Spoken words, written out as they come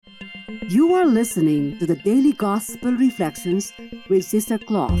You are listening to the Daily Gospel Reflections with Sister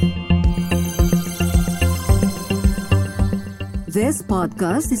Cloth. This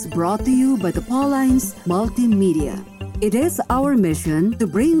podcast is brought to you by the Paulines Multimedia. It is our mission to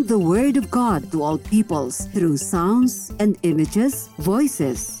bring the Word of God to all peoples through sounds and images,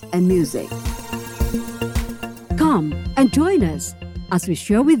 voices, and music. Come and join us as we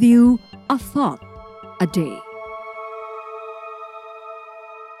share with you a thought a day.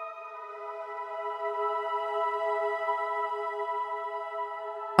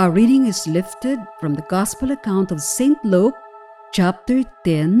 Our reading is lifted from the Gospel account of St. Luke, chapter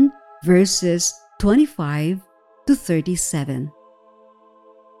 10, verses 25 to 37.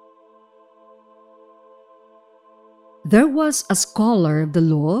 There was a scholar of the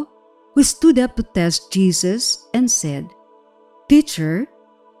law who stood up to test Jesus and said, "Teacher,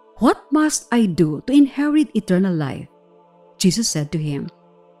 what must I do to inherit eternal life?" Jesus said to him,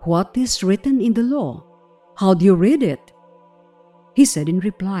 "What is written in the law? How do you read it?" He said in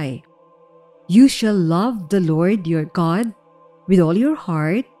reply, "You shall love the Lord your God with all your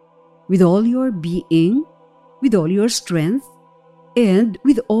heart, with all your being, with all your strength, and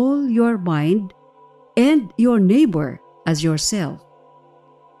with all your mind, and your neighbor as yourself."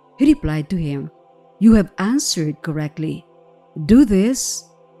 He replied to him, "You have answered correctly. Do this,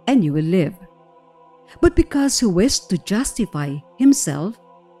 and you will live." But because he wished to justify himself,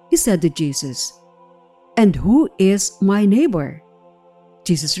 he said to Jesus, "And who is my neighbor?"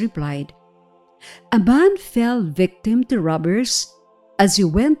 Jesus replied, "A man fell victim to robbers as he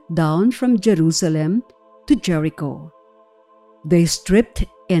went down from Jerusalem to Jericho. They stripped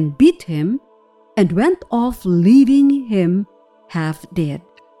and beat him and went off, leaving him half dead.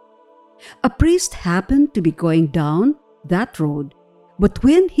 A priest happened to be going down that road, but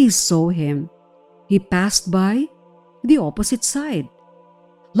when he saw him, he passed by the opposite side.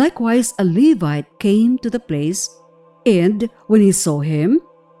 Likewise, a Levite came to the place, and when he saw him,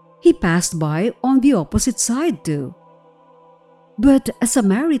 he passed by on the opposite side too. But a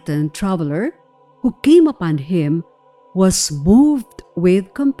Samaritan traveler who came upon him was moved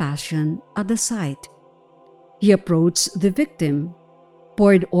with compassion at the sight. He approached the victim,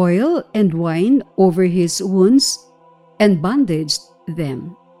 poured oil and wine over his wounds, and bandaged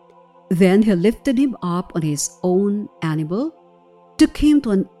them. Then he lifted him up on his own animal, took him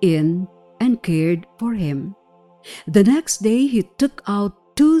to an inn, and cared for him. The next day he took out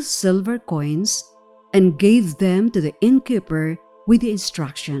 2 silver coins and gave them to the innkeeper with the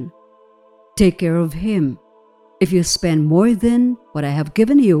instruction, 'Take care of him. If you spend more than what I have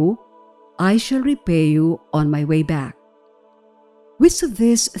given you, I shall repay you on my way back.' Which of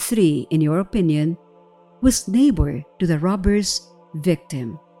these 3, in your opinion, was neighbor to the robber's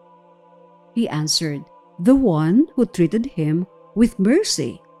victim?" He answered, "The one who treated him with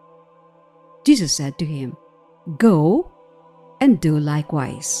mercy." Jesus said to him, "Go and do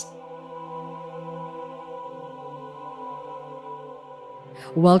likewise."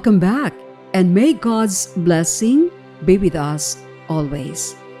 Welcome back, and may God's blessing be with us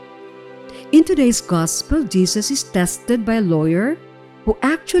always. In today's gospel, Jesus is tested by a lawyer who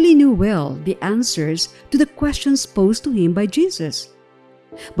actually knew well the answers to the questions posed to him by Jesus.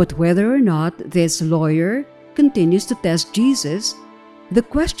 But whether or not this lawyer continues to test Jesus, the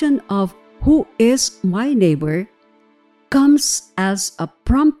question of "Who is my neighbor?" comes as a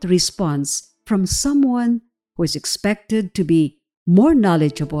prompt response from someone who is expected to be more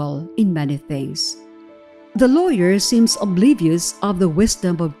knowledgeable in many things. The lawyer seems oblivious of the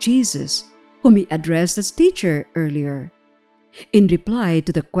wisdom of Jesus, whom he addressed as teacher earlier. In reply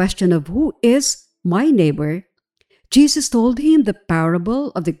to the question of "Who is my neighbor?", Jesus told him the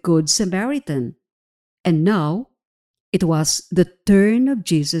parable of the Good Samaritan. And now, it was the turn of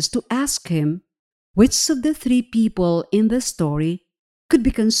Jesus to ask him which of the 3 people in the story could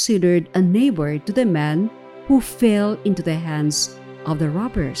be considered a neighbor to the man who fell into the hands of the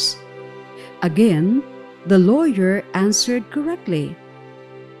robbers. Again, the lawyer answered correctly.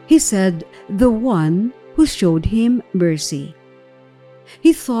 He said, "The one who showed him mercy."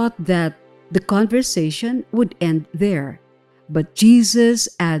 He thought that the conversation would end there, but Jesus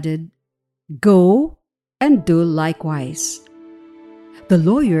added, "Go and do likewise." The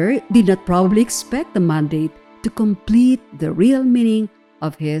lawyer did not probably expect the mandate to complete the real meaning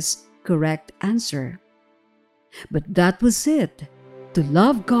of his correct answer. But that was it: to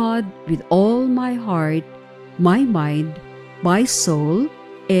love God with all my heart, my mind, my soul,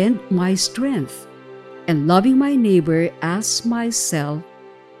 and my strength, and loving my neighbor as myself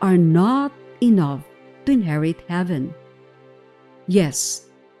are not enough to inherit heaven. Yes,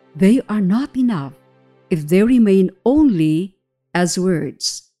 they are not enough if they remain only as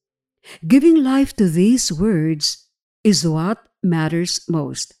words. Giving life to these words is what matters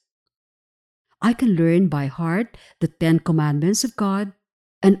most. I can learn by heart the 10 Commandments of God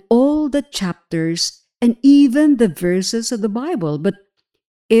and all the chapters and even the verses of the Bible, but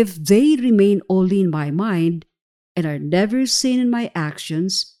if they remain only in my mind and are never seen in my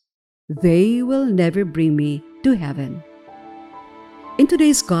actions, they will never bring me to heaven. In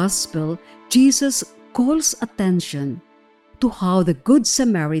today's Gospel, Jesus calls attention to how the Good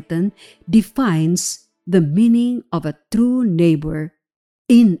Samaritan defines the meaning of a true neighbor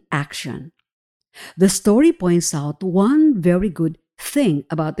in action. The story points out one very good thing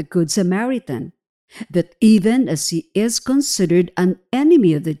about the Good Samaritan, that even as he is considered an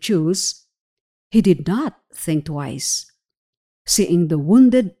enemy of the Jews, he did not think twice. Seeing the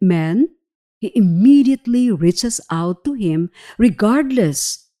wounded man, he immediately reaches out to him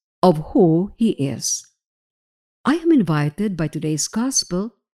regardless of who he is. I am invited by today's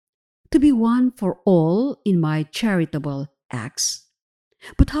Gospel to be one for all in my charitable acts.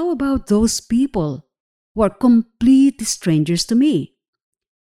 But how about those people who are complete strangers to me?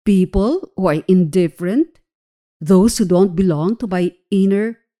 People who are indifferent, those who don't belong to my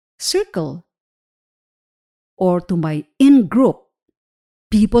inner circle or to my in-group,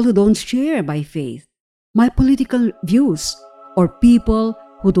 people who don't share my faith, my political views, or people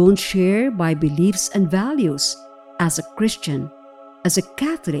who don't share my beliefs and values as a Christian, as a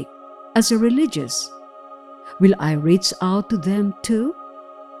Catholic, as a religious. Will I reach out to them too?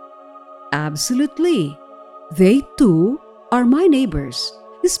 Absolutely. They too are my neighbors,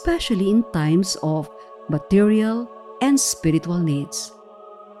 especially in times of material and spiritual needs.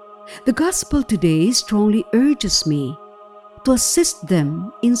 The Gospel today strongly urges me to assist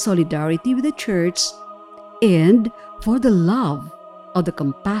them in solidarity with the Church and for the love of the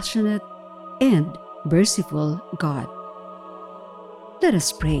compassionate and merciful God. Let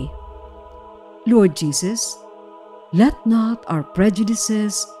us pray. Lord Jesus, let not our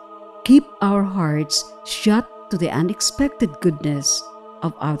prejudices keep our hearts shut to the unexpected goodness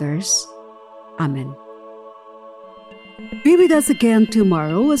of others. Amen. Be with us again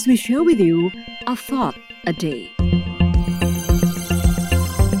tomorrow as we share with you a thought a day.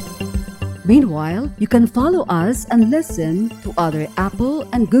 Meanwhile, you can follow us and listen to other Apple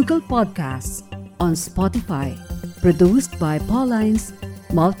and Google podcasts on Spotify, produced by Pauline's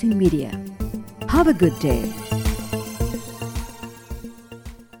Multimedia. Have a good day.